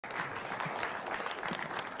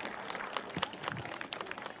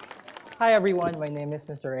Hi everyone, my name is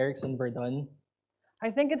Mr. Erickson Verdon.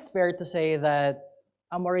 I think it's fair to say that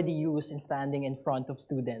I'm already used in standing in front of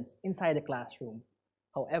students inside a classroom.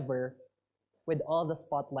 However, with all the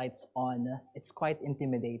spotlights on, it's quite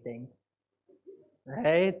intimidating.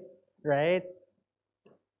 Right? Right?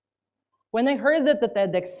 When I heard that the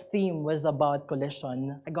TEDx theme was about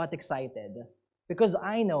collision, I got excited because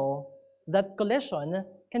I know that collision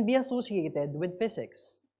can be associated with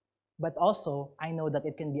physics. But also, I know that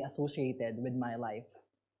it can be associated with my life.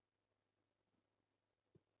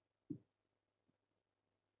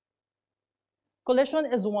 Collision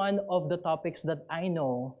is one of the topics that I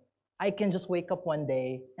know I can just wake up one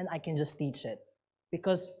day and I can just teach it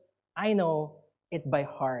because I know it by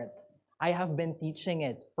heart. I have been teaching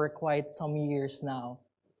it for quite some years now.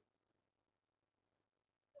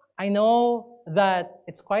 I know that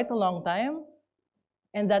it's quite a long time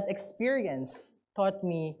and that experience taught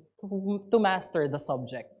me to master the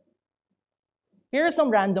subject. Here are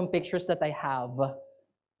some random pictures that I have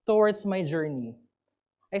towards my journey.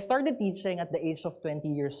 I started teaching at the age of 20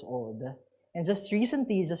 years old. And just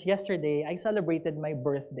recently, just yesterday, I celebrated my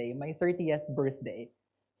birthday, my 30th birthday.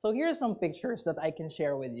 So here are some pictures that I can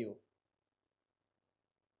share with you.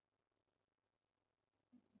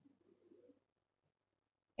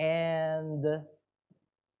 And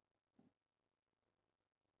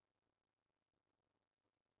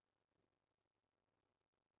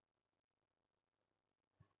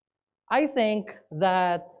I think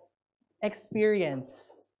that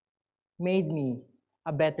experience made me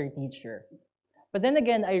a better teacher. But then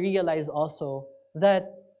again, I realize also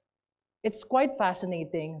that it's quite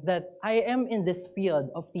fascinating that I am in this field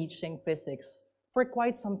of teaching physics for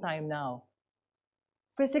quite some time now.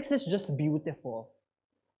 Physics is just beautiful.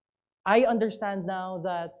 I understand now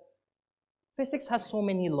that physics has so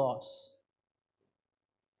many laws.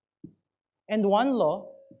 And one law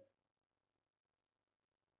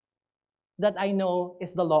that I know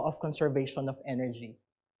is the law of conservation of energy.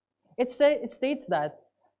 It states that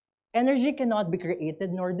energy cannot be created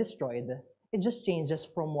nor destroyed. It just changes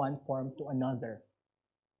from one form to another.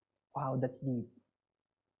 Wow, that's deep.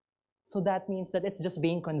 So that means that it's just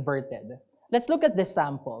being converted. Let's look at this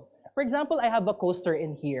sample. For example, I have a coaster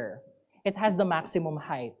in here. It has the maximum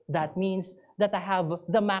height. That means that I have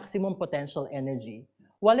the maximum potential energy.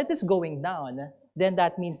 While it is going down, then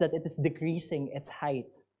that means that it is decreasing its height.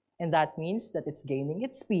 And that means that it's gaining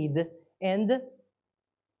its speed and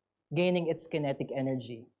gaining its kinetic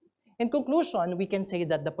energy. In conclusion, we can say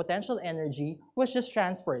that the potential energy was just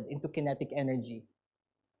transferred into kinetic energy.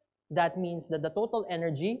 That means that the total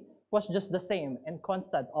energy was just the same and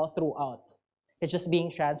constant all throughout. It's just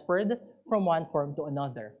being transferred from one form to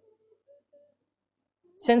another.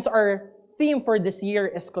 Since our theme for this year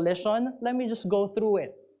is collision, let me just go through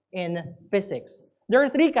it in physics. There are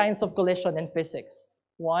three kinds of collision in physics.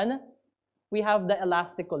 One, we have the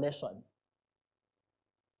elastic collision.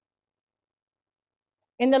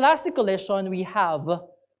 In elastic collision, we have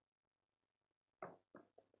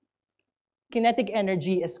kinetic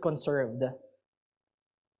energy is conserved.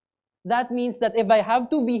 That means that if I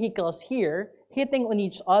have two vehicles here hitting on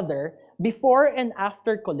each other, before and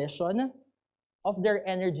after collision, of their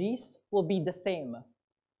energies will be the same.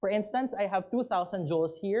 For instance, I have 2,000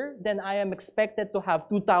 joules here, then I am expected to have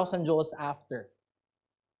 2,000 joules after.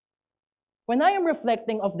 When I am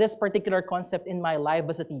reflecting of this particular concept in my life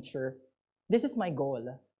as a teacher, this is my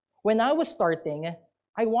goal. When I was starting,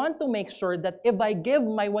 I want to make sure that if I give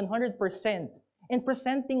my 100% in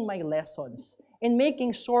presenting my lessons, in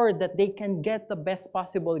making sure that they can get the best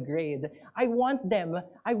possible grade, I want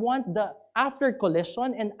the after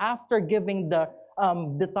collision and after giving the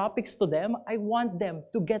topics to them, I want them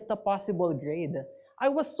to get the possible grade. I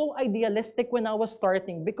was so idealistic when I was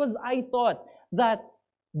starting because I thought that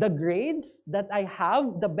the grades that I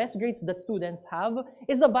have, the best grades that students have,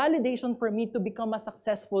 is a validation for me to become a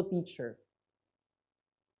successful teacher.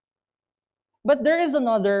 But there is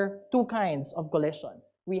another two kinds of collision.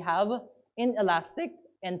 We have inelastic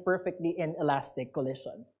and perfectly inelastic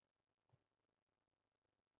collision.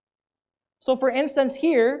 So for instance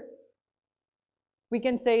here, we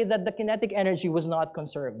can say that the kinetic energy was not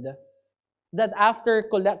conserved. That after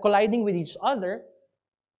colliding with each other,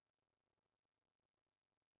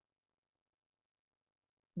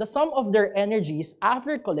 the sum of their energies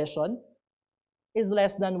after collision is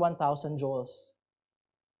less than 1,000 joules.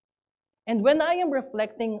 And when I am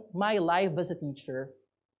reflecting my life as a teacher,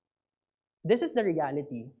 this is the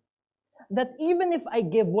reality. That even if I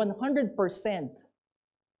give 100%,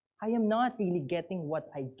 I am not really getting what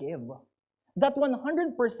I give. That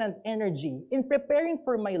 100% energy in preparing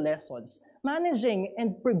for my lessons, managing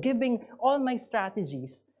and giving all my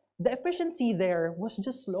strategies, the efficiency there was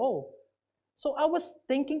just low. So I was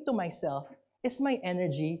thinking to myself, is my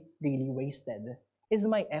energy really wasted? Is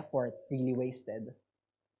my effort really wasted?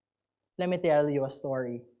 Let me tell you a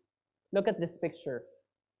story. Look at this picture.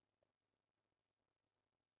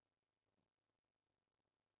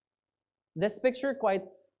 This picture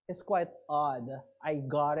is quite odd. I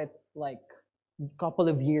got it like a couple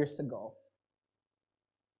of years ago.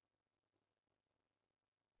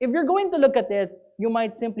 If you're going to look at it, you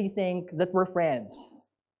might simply think that we're friends.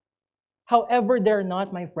 However, they're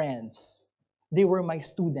not my friends. They were my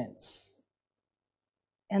students.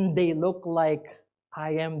 And they look like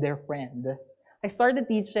I am their friend. I started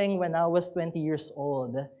teaching when I was 20 years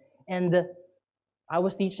old. And I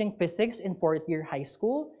was teaching physics in fourth year high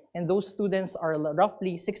school. And those students are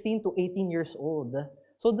roughly 16 to 18 years old.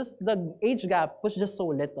 So the age gap was just so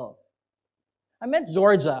little. I met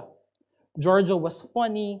Georgia. Georgia was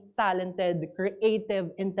funny, talented,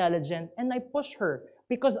 creative, intelligent, and I pushed her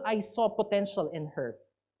because I saw potential in her.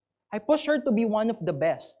 I pushed her to be one of the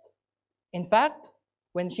best. In fact,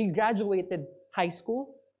 when she graduated high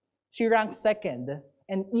school, she ranked second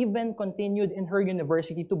and even continued in her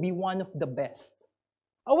university to be one of the best.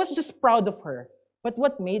 I was just proud of her. But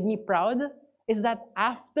what made me proud is that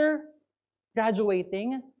after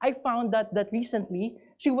graduating, I found that recently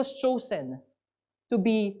she was chosen to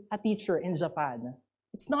be a teacher in Japan.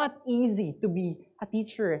 It's not easy to be a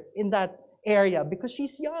teacher in that area because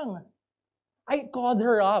she's young. I called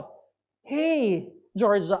her up. Hey,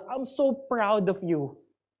 Georgia, I'm so proud of you.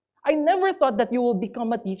 I never thought that you will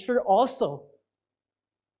become a teacher also.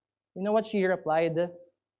 You know what she replied?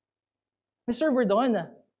 Mr. Verdon,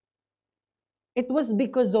 it was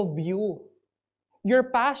because of you. Your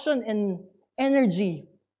passion and energy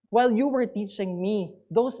while you were teaching me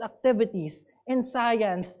those activities in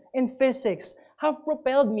science, in physics, have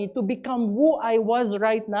propelled me to become who I was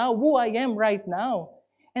right now, who I am right now.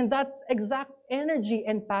 And that exact energy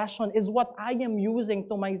and passion is what I am using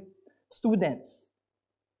to my students.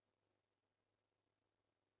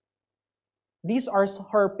 These are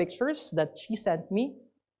her pictures that she sent me.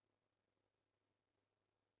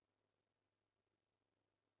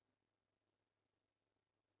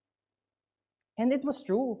 And it was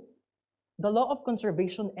true. The law of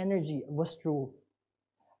conservation energy was true.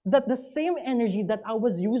 That the same energy that I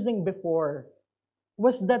was using before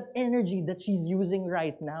was that energy that she's using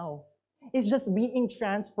right now. It's just being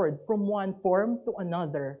transferred from one form to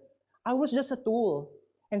another. I was just a tool,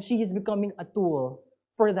 and she is becoming a tool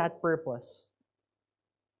for that purpose.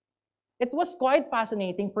 It was quite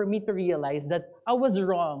fascinating for me to realize that I was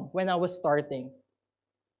wrong when I was starting.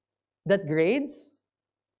 That grades,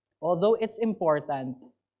 although it's important,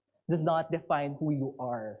 does not define who you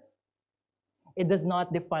are. It does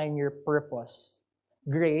not define your purpose.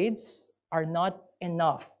 Grades are not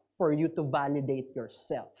enough for you to validate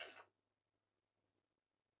yourself.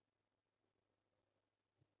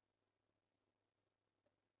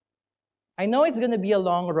 I know it's going to be a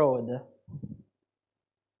long road.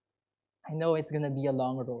 I know it's going to be a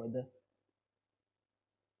long road.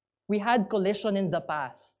 We had collision in the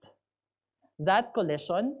past. That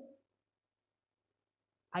collision,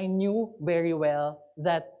 I knew very well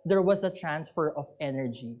that there was a transfer of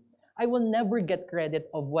energy. I will never get credit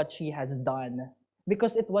of what she has done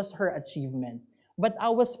because it was her achievement. But I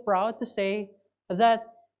was proud to say that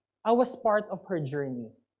I was part of her journey.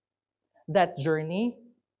 That journey,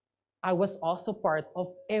 I was also part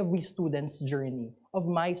of every student's journey, of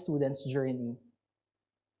my student's journey.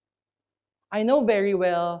 I know very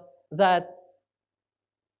well that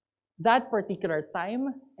that particular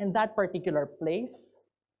time and that particular place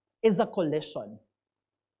is a collision.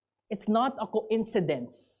 It's not a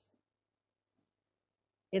coincidence.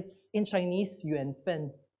 It's in Chinese,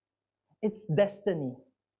 yuanfen. It's destiny.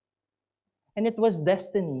 And it was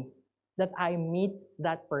destiny that I meet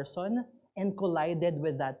that person and collided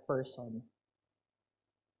with that person.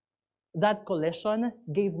 That collision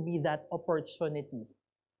gave me that opportunity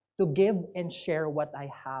to give and share what I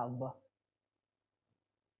have.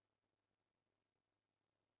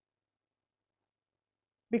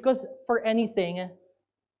 Because for anything,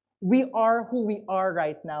 we are who we are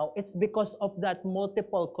right now. It's because of that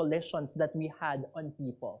multiple collisions that we had on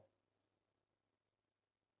people.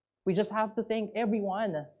 We just have to thank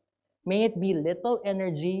everyone. May it be little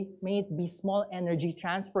energy, may it be small energy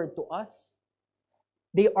transferred to us.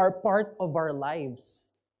 They are part of our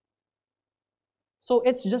lives. So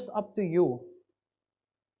it's just up to you.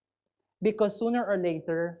 Because sooner or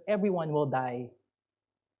later, everyone will die.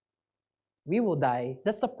 We will die.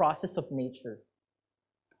 That's the process of nature.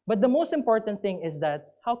 But the most important thing is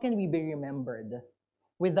that how can we be remembered?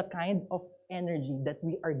 with the kind of energy that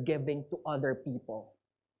we are giving to other people.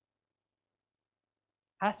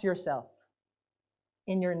 Ask yourself,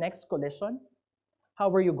 in your next collision,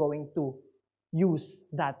 how are you going to use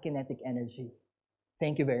that kinetic energy?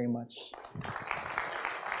 Thank you very much.